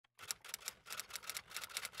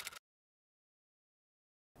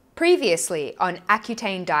Previously on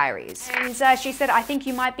Accutane Diaries. And she said, I think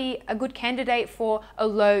you might be a good candidate for a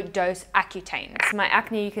low dose Accutane. So my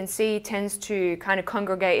acne, you can see, tends to kind of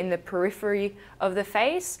congregate in the periphery of the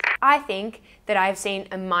face. I think that I've seen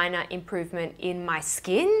a minor improvement in my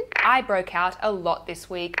skin. I broke out a lot this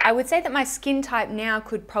week. I would say that my skin type now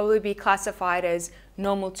could probably be classified as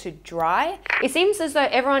normal to dry. It seems as though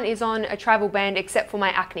everyone is on a travel ban except for my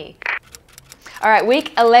acne. All right,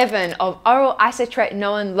 week 11 of Oral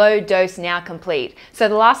Isotretinoin low dose now complete. So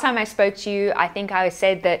the last time I spoke to you, I think I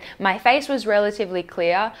said that my face was relatively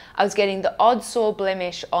clear. I was getting the odd sore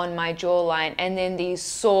blemish on my jawline and then these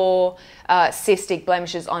sore cystic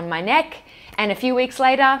blemishes on my neck. And a few weeks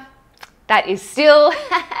later, that is still,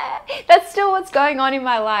 that's still what's going on in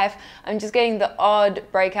my life. I'm just getting the odd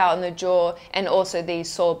breakout on the jaw and also these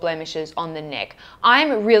sore blemishes on the neck.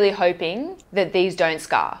 I'm really hoping that these don't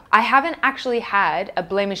scar. I haven't actually had a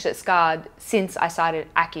blemish that scarred since I started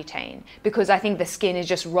Accutane because I think the skin is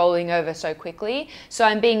just rolling over so quickly. So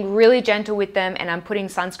I'm being really gentle with them and I'm putting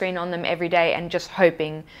sunscreen on them every day and just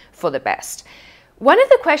hoping for the best. One of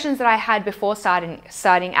the questions that I had before starting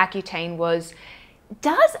Accutane was,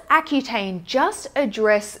 does Accutane just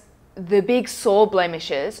address the big sore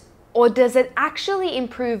blemishes, or does it actually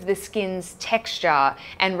improve the skin's texture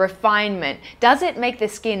and refinement? Does it make the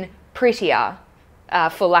skin prettier,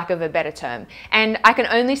 for lack of a better term? And I can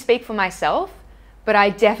only speak for myself, but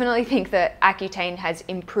I definitely think that Accutane has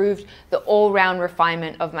improved the all-round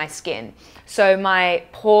refinement of my skin. So my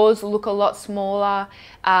pores look a lot smaller.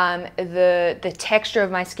 The texture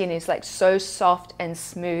of my skin is like so soft and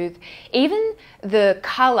smooth. Even the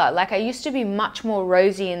color, like I used to be much more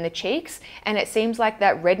rosy in the cheeks, and it seems like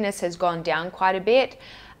that redness has gone down quite a bit.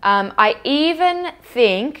 I even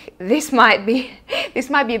think, this might be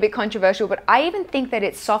a bit controversial, but I even think that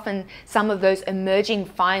it softened some of those emerging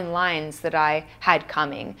fine lines that I had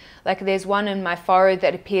coming. Like there's one in my forehead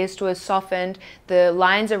that appears to have softened. The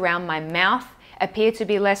lines around my mouth appear to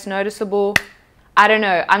be less noticeable. I don't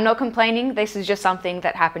know, I'm not complaining. This is just something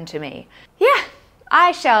that happened to me. Yeah,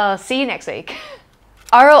 I shall see you next week.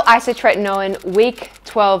 Oral Isotretinoin week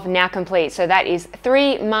 12 now complete. So that is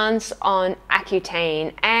 3 months on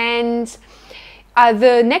Accutane. And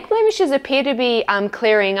the neck blemishes appear to be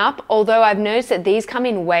clearing up, although I've noticed that these come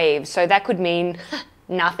in waves. So that could mean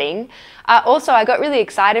nothing. Also, I got really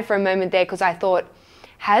excited for a moment there because I thought,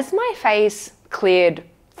 has my face cleared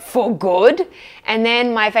for good? And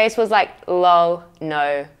then my face was like, lol,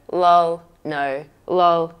 no, lol, no,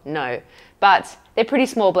 lol, no. But they're pretty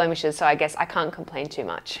small blemishes, so I guess I can't complain too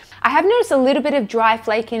much. I have noticed a little bit of dry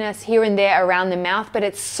flakiness here and there around the mouth, but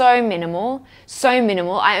it's so minimal, so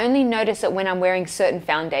minimal. I only notice it when I'm wearing certain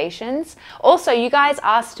foundations. Also, you guys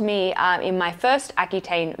asked me in my first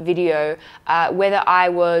Accutane video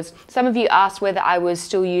some of you asked whether I was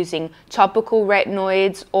still using topical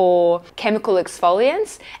retinoids or chemical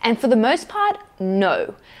exfoliants, and for the most part,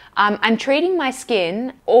 no. I'm treating my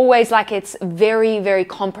skin always like it's very, very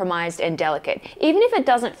compromised and delicate. Even if it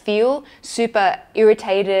doesn't feel super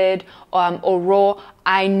irritated or raw,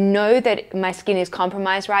 I know that my skin is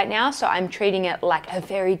compromised right now, so I'm treating it like a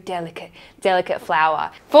very delicate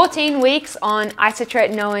flower. 14 weeks on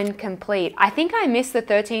Isotretinoin complete. I think I missed the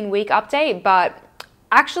 13-week update, but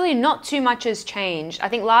actually, not too much has changed. I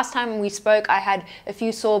think last time we spoke, I had a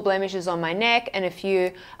few sore blemishes on my neck and a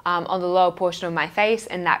few on the lower portion of my face,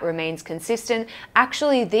 and that remains consistent.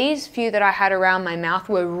 Actually, these few that I had around my mouth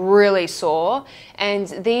were really sore, and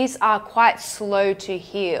these are quite slow to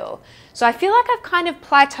heal. So I feel like I've kind of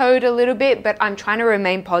plateaued a little bit, but I'm trying to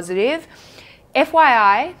remain positive.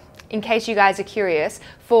 FYI, in case you guys are curious,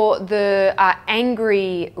 for the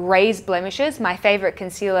angry raised blemishes, my favorite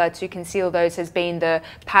concealer to conceal those has been the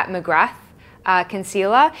McGrath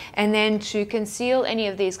concealer. And then to conceal any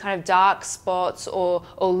of these kind of dark spots or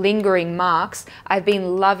lingering marks, I've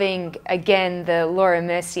been loving, again, the Laura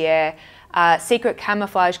Mercier Secret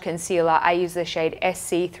Camouflage Concealer. I use the shade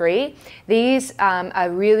SC3. These are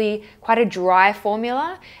really quite a dry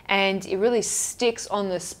formula, and it really sticks on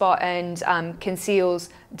the spot and conceals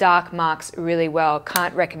dark marks really well.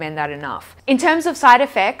 Can't recommend that enough. In terms of side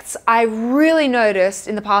effects, I really noticed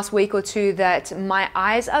in the past week or two that my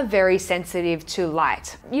eyes are very sensitive to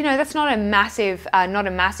light. You know, that's not a massive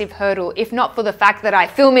hurdle, if not for the fact that I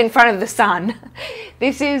film in front of the sun.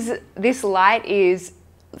 This light is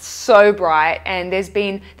so bright, and there've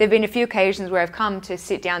been a few occasions where I've come to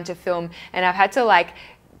sit down to film and I've had to like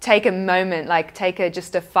take a moment, like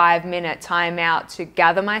just a 5-minute time out to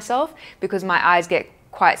gather myself because my eyes get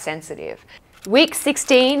quite sensitive. Week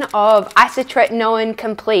 16 of Isotretinoin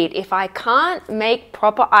complete. If I can't make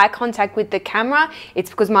proper eye contact with the camera,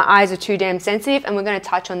 it's because my eyes are too damn sensitive, and we're going to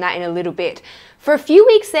touch on that in a little bit. For a few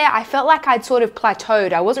weeks there, I felt like I'd sort of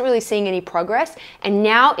plateaued. I wasn't really seeing any progress, and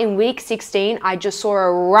now in week 16, I just saw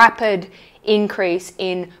a rapid increase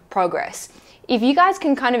in progress. If you guys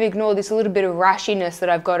can kind of ignore this little bit of rashiness that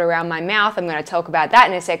I've got around my mouth, I'm going to talk about that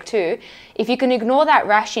in a sec too. If you can ignore that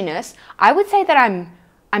rashiness, I would say that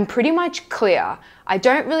I'm pretty much clear. I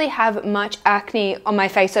don't really have much acne on my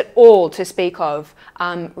face at all to speak of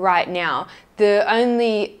right now.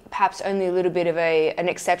 Perhaps only a little bit of an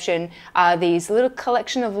exception are these little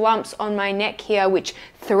collection of lumps on my neck here, which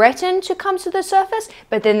threaten to come to the surface,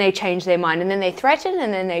 but then they change their mind, and then they threaten,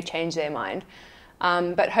 and then they change their mind.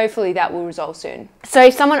 But hopefully that will resolve soon. So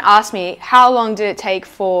if someone asked me, how long did it take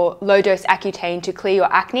for low-dose Accutane to clear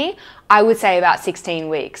your acne? I would say about 16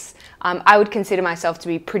 weeks. I would consider myself to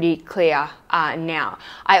be pretty clear now.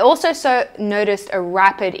 I also noticed a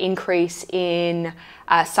rapid increase in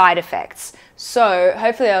side effects. So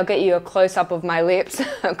hopefully I'll get you a close-up of my lips,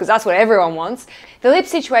 because that's what everyone wants. The lip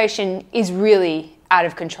situation is really out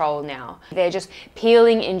of control now. They're just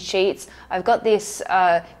peeling in sheets. I've got this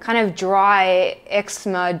kind of dry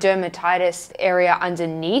eczema dermatitis area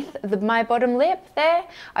underneath my bottom lip there.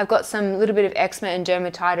 I've got some little bit of eczema and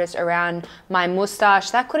dermatitis around my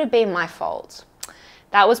mustache. That could have been my fault.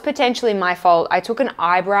 That was potentially my fault. I took an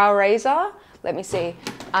eyebrow razor. Let me see.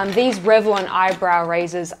 These Revlon eyebrow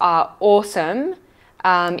razors are awesome.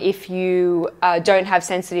 If you don't have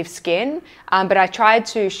sensitive skin, but I tried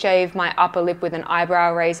to shave my upper lip with an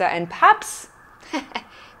eyebrow razor, and perhaps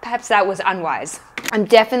that was unwise. I'm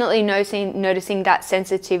definitely noticing that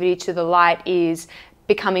sensitivity to the light is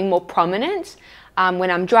becoming more prominent when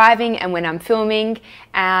I'm driving and when I'm filming,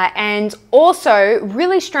 and also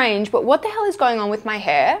really strange, but what the hell is going on with my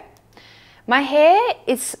hair? My hair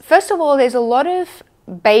is, first of all, there's a lot of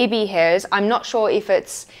baby hairs. I'm not sure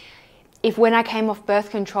if when I came off birth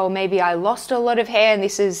control, maybe I lost a lot of hair and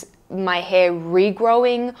this is my hair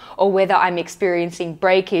regrowing, or whether I'm experiencing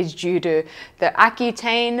breakage due to the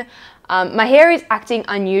Accutane. My hair is acting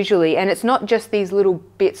unusually, and it's not just these little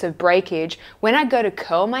bits of breakage. When I go to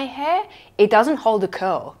curl my hair, it doesn't hold a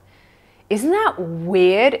curl. Isn't that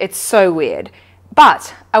weird? It's so weird.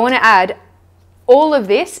 But I want to add, all of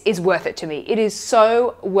this is worth it to me. It is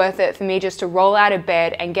so worth it for me just to roll out of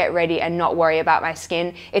bed and get ready and not worry about my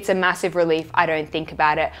skin. It's a massive relief. I don't think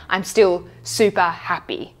about it. I'm still super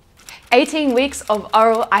happy. 18 weeks of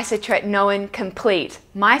oral isotretinoin complete.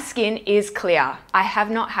 My skin is clear. I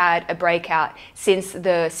have not had a breakout since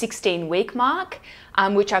the 16-week mark,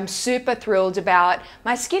 which I'm super thrilled about.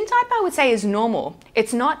 My skin type, I would say, is normal.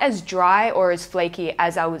 It's not as dry or as flaky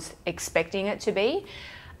as I was expecting it to be.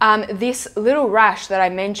 This little rash that I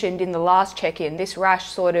mentioned in the last check-in, this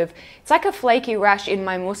rash it's like a flaky rash in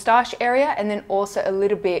my mustache area, and then also a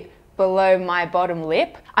little bit below my bottom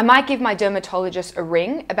lip. I might give my dermatologist a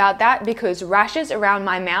ring about that, because rashes around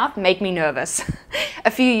my mouth make me nervous. A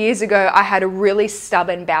few years ago, I had a really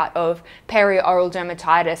stubborn bout of perioral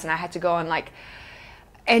dermatitis, and I had to go on like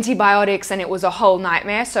antibiotics, and it was a whole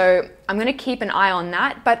nightmare. So I'm going to keep an eye on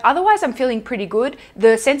that, but otherwise I'm feeling pretty good.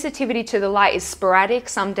 The sensitivity to the light is sporadic.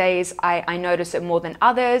 Some days I notice it more than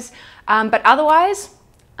others, but otherwise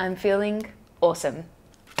I'm feeling awesome.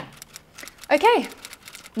 Okay,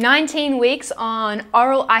 19 weeks on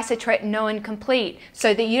oral isotretinoin complete,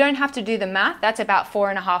 so that you don't have to do the math. That's about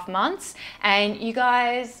 4.5 months, and you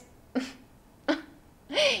guys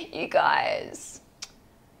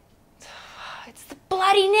it's the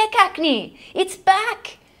bloody neck acne. It's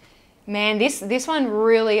back. Man, this one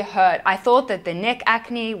really hurt. I thought that the neck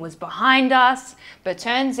acne was behind us, but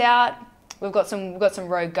turns out we've got some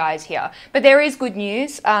rogue guys here. But there is good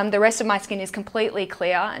news. The rest of my skin is completely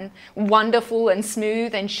clear and wonderful and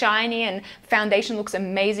smooth and shiny, and foundation looks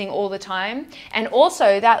amazing all the time. And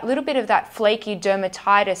also that little bit of that flaky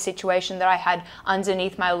dermatitis situation that I had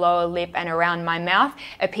underneath my lower lip and around my mouth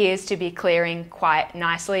appears to be clearing quite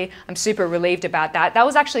nicely. I'm super relieved about that. That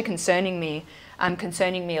was actually concerning me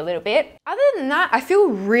a little bit. Other than that, I feel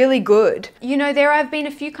really good. You know, there have been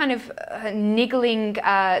a few kind of niggling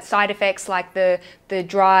side effects, like the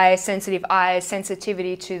dry, sensitive eyes,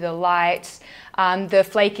 sensitivity to the light, the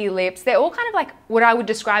flaky lips. They're all kind of like what I would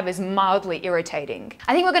describe as mildly irritating.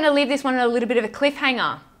 I think we're going to leave this one on a little bit of a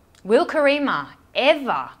cliffhanger. Will Karima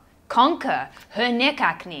ever conquer her neck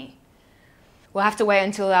acne? We'll have to wait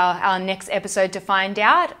until our next episode to find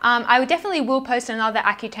out. I definitely will post another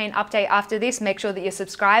Accutane update after this. Make sure that you're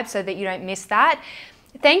subscribed so that you don't miss that.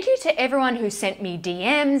 Thank you to everyone who sent me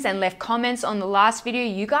DMs and left comments on the last video.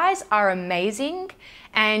 You guys are amazing.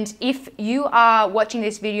 And if you are watching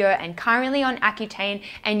this video and currently on Accutane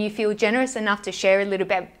and you feel generous enough to share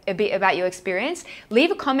a bit about your experience,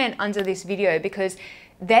 leave a comment under this video, because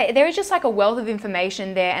there is just like a wealth of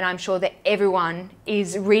information there, and I'm sure that everyone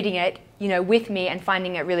is reading it, you know, with me and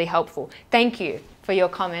finding it really helpful. Thank you for your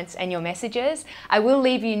comments and your messages. I will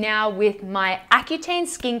leave you now with my Accutane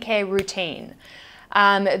skincare routine.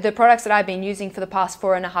 The products that I've been using for the past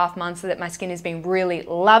 4.5 months that my skin has been really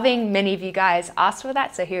loving. Many of you guys asked for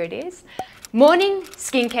that, so here it is. Morning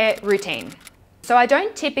skincare routine. So I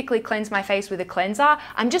don't typically cleanse my face with a cleanser.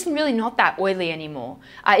 I'm just really not that oily anymore.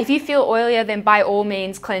 If you feel oilier, then by all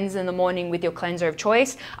means cleanse in the morning with your cleanser of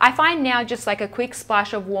choice. I find now just like a quick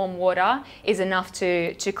splash of warm water is enough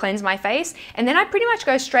to cleanse my face. And then I pretty much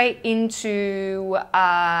go straight into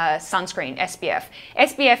sunscreen, SPF.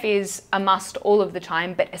 SPF is a must all of the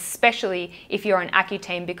time, but especially if you're on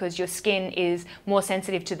Accutane, because your skin is more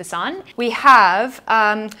sensitive to the sun. We have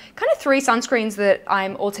kind of 3 sunscreens that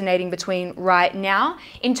I'm alternating between right now.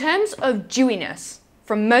 In terms of dewiness,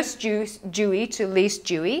 from most dewy to least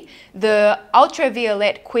dewy, the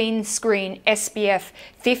Ultraviolet Queen Screen SPF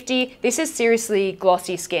 50, this is seriously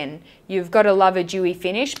glossy skin. You've got to love a dewy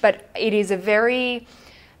finish, but it is a very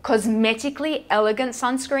cosmetically elegant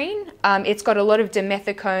sunscreen. It's got a lot of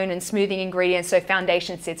dimethicone and smoothing ingredients, so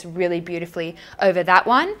foundation sits really beautifully over that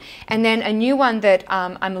one. And then a new one that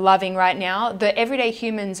I'm loving right now, the Everyday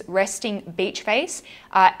Humans Resting Beach Face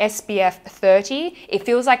SPF 30. It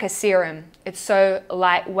feels like a serum. It's so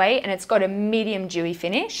lightweight and it's got a medium dewy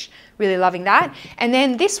finish. Really loving that. And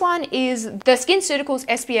then this one is the SkinCeuticals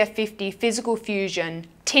SPF 50 Physical Fusion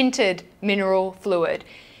Tinted Mineral Fluid.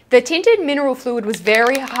 The tinted mineral fluid was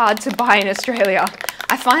very hard to buy in Australia.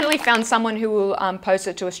 I finally found someone who will post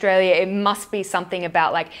it to Australia. It must be something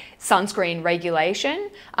about like sunscreen regulation.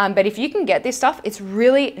 But if you can get this stuff, it's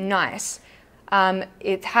really nice.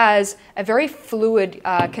 It has a very fluid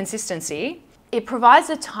consistency. It provides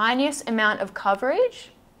the tiniest amount of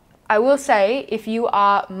coverage. I will say, if you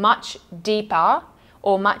are much deeper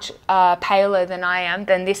or much paler than I am,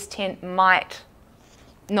 then this tint might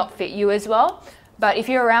not fit you as well. But if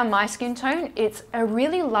you're around my skin tone, it's a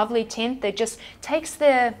really lovely tint that just takes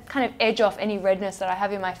the kind of edge off any redness that I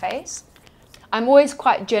have in my face. I'm always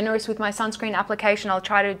quite generous with my sunscreen application. I'll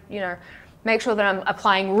try to, you know, make sure that I'm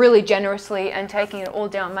applying really generously and taking it all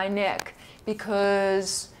down my neck,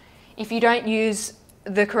 because if you don't use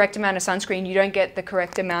the correct amount of sunscreen, you don't get the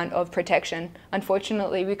correct amount of protection.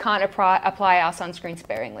 Unfortunately, we can't apply our sunscreen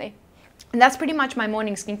sparingly. And that's pretty much my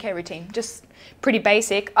morning skincare routine, just pretty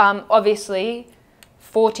basic. Obviously,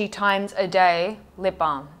 40 times a day, lip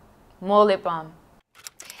balm, more lip balm.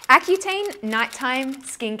 Accutane nighttime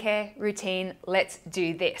skincare routine, let's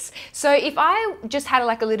do this. So if I just had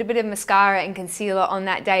like a little bit of mascara and concealer on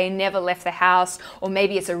that day and never left the house, or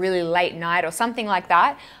maybe it's a really late night or something like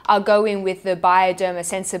that, I'll go in with the Bioderma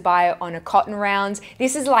Sensibio on a cotton round.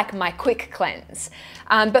 This is like my quick cleanse.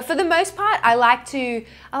 But for the most part, I like to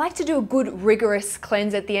do a good rigorous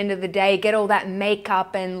cleanse at the end of the day, get all that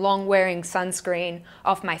makeup and long wearing sunscreen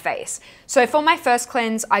off my face. So for my first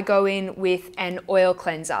cleanse, I go in with an oil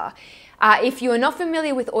cleanser. If you are not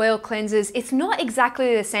familiar with oil cleansers, it's not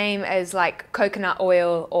exactly the same as like coconut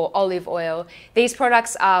oil or olive oil. These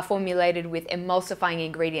products are formulated with emulsifying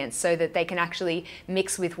ingredients so that they can actually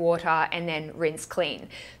mix with water and then rinse clean.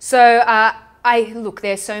 So look,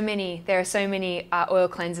 there are so many oil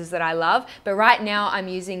cleansers that I love, but right now I'm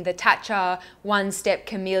using the Tatcha One Step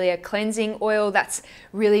Camellia Cleansing Oil. That's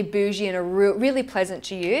really bougie and really pleasant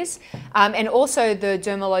to use. And also the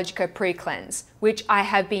Dermalogica Pre-Cleanse, which I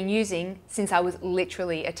have been using since I was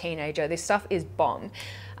literally a teenager. This stuff is bomb.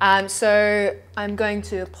 So I'm going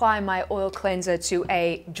to apply my oil cleanser to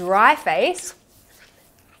a dry face.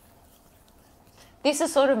 This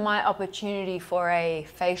is sort of my opportunity for a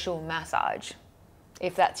facial massage,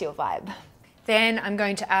 if that's your vibe. Then I'm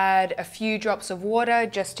going to add a few drops of water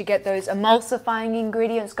just to get those emulsifying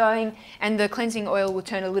ingredients going, and the cleansing oil will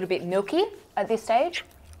turn a little bit milky at this stage.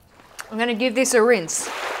 I'm going to give this a rinse.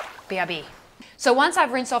 BRB. So once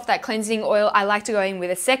I've rinsed off that cleansing oil, I like to go in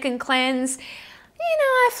with a second cleanse. You know,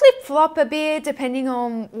 I flip-flop a bit depending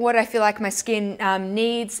on what I feel like my skin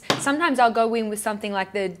needs. Sometimes I'll go in with something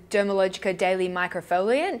like the Dermalogica Daily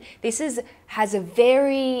Microfoliant. This has a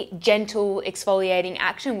very gentle exfoliating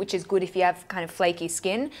action, which is good if you have kind of flaky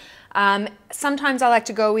skin. Sometimes I like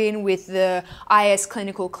to go in with the IS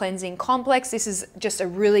Clinical Cleansing Complex. This is just a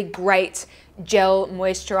really great gel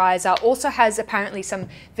moisturizer. Also has apparently some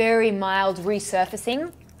very mild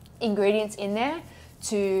resurfacing ingredients in there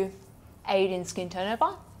to aid in skin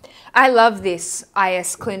turnover. I love this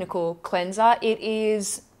IS Clinical Cleanser. It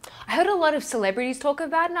is, I heard a lot of celebrities talk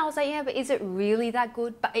about it and I was like, yeah, but is it really that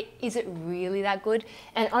good? Is it really that good?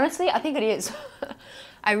 And honestly, I think it is.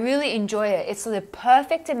 I really enjoy it. It's the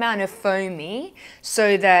perfect amount of foamy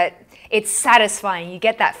so that it's satisfying. You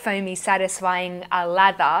get that foamy, satisfying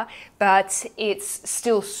lather, but it's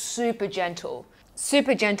still super gentle.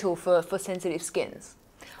 Super gentle for sensitive skins.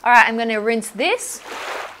 All right, I'm gonna rinse this.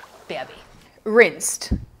 Baby.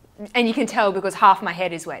 Rinsed. And you can tell because half my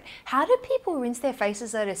head is wet. How do people rinse their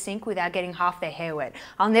faces at a sink without getting half their hair wet?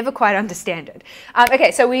 I'll never quite understand it.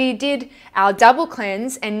 Okay, so we did our double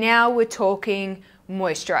cleanse and now we're talking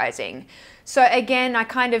moisturizing. So again, I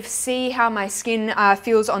kind of see how my skin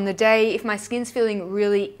feels on the day. If my skin's feeling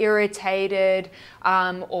really irritated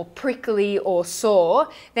or prickly or sore,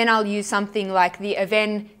 then I'll use something like the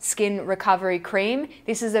Avène Skin Recovery Cream.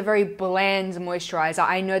 This is a very bland moisturizer.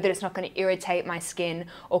 I know that it's not going to irritate my skin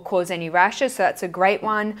or cause any rashes, so that's a great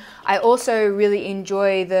one. I also really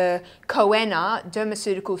enjoy the Coena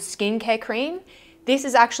Dermaceutical Skincare Cream. This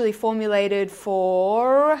is actually formulated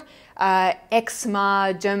for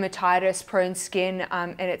eczema, dermatitis prone skin,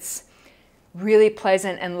 and it's really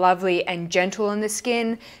pleasant and lovely and gentle on the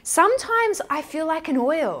skin. Sometimes I feel like an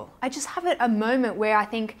oil. I just have a moment where I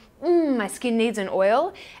think, my skin needs an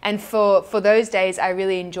oil. And for those days, I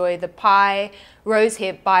really enjoy the Pi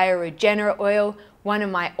Rosehip Bioregenerate Oil, one of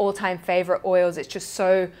my all-time favorite oils. It's just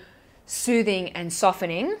so soothing and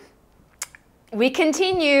softening. We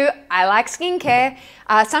continue. I like skincare.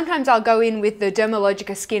 Sometimes I'll go in with the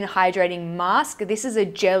Dermalogica Skin Hydrating Mask. This is a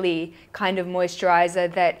jelly kind of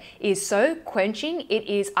moisturizer that is so quenching. It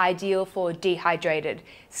is ideal for dehydrated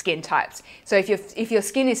skin types. So if your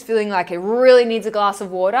skin is feeling like it really needs a glass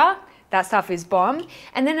of water, that stuff is bomb.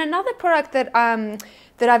 And then another product that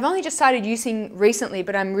I've only just started using recently,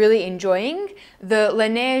 but I'm really enjoying, the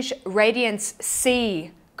Laneige Radiance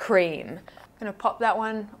C Cream. Gonna pop that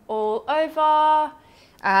one all over,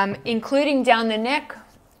 including down the neck.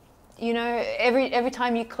 You know, every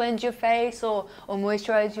time you cleanse your face or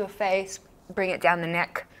moisturize your face, bring it down the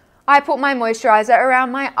neck. I put my moisturizer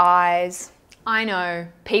around my eyes. I know,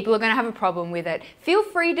 people are gonna have a problem with it. Feel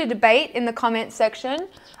free to debate in the comments section.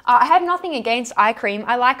 I have nothing against eye cream.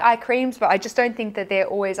 I like eye creams, but I just don't think that they're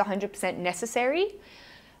always 100% necessary.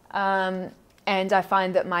 And I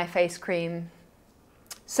find that my face cream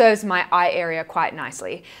serves my eye area quite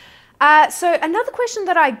nicely. So another question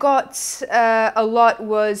that I got a lot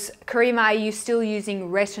was, Karima, are you still using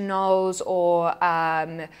retinols or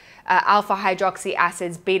alpha hydroxy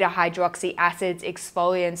acids, beta hydroxy acids,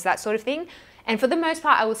 exfoliants, that sort of thing? And for the most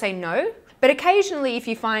part, I will say no. But occasionally, if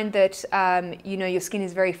you find that you know, your skin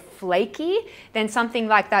is very flaky, then something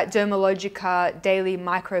like that Dermalogica Daily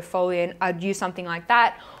Microfoliant, I'd use something like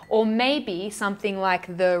that. Or maybe something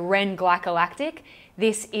like the Ren Glycolactic.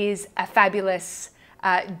 This is a fabulous,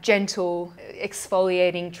 gentle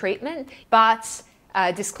exfoliating treatment, but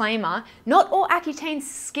disclaimer, not all Accutane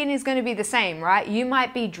skin is going to be the same, right? You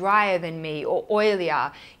might be drier than me or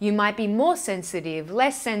oilier. You might be more sensitive,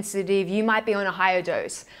 less sensitive. You might be on a higher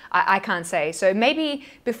dose. I can't say. So maybe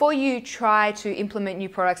before you try to implement new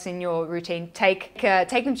products in your routine, take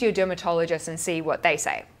them to your dermatologist and see what they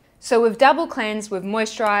say. So we've double cleansed, we've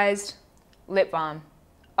moisturized, lip balm.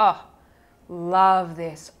 Oh, love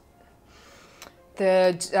this.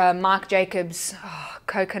 The Marc Jacobs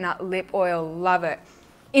coconut lip oil, love it.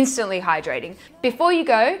 Instantly hydrating. Before you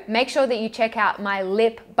go, make sure that you check out my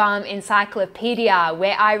lip balm encyclopedia,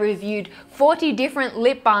 where I reviewed 40 different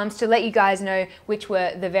lip balms to let you guys know which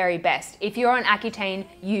were the very best. If you're on Accutane,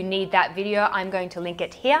 you need that video. I'm going to link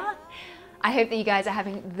it here. I hope that you guys are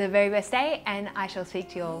having the very best day, and I shall speak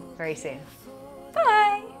to you all very soon.